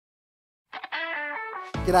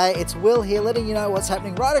G'day, it's Will here letting you know what's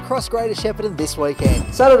happening right across Greater Shepparton this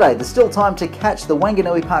weekend. Saturday, there's still time to catch the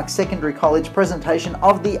Wanganui Park Secondary College presentation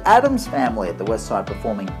of The Addams Family at the Westside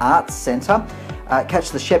Performing Arts Centre.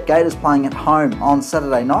 Catch the Shep Gators playing at home on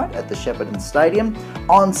Saturday night at the Shepparton Stadium.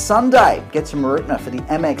 On Sunday, get to Mooroopna for the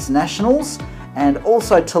MX Nationals, and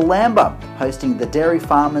also Toolamba hosting the Dairy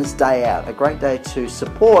Farmers Day Out, a great day to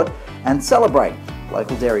support and celebrate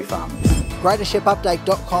local dairy farmers.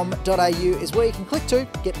 GreaterShepUpdate.com.au is where you can click to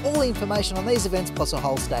get all the information on these events plus a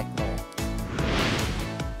whole stack more.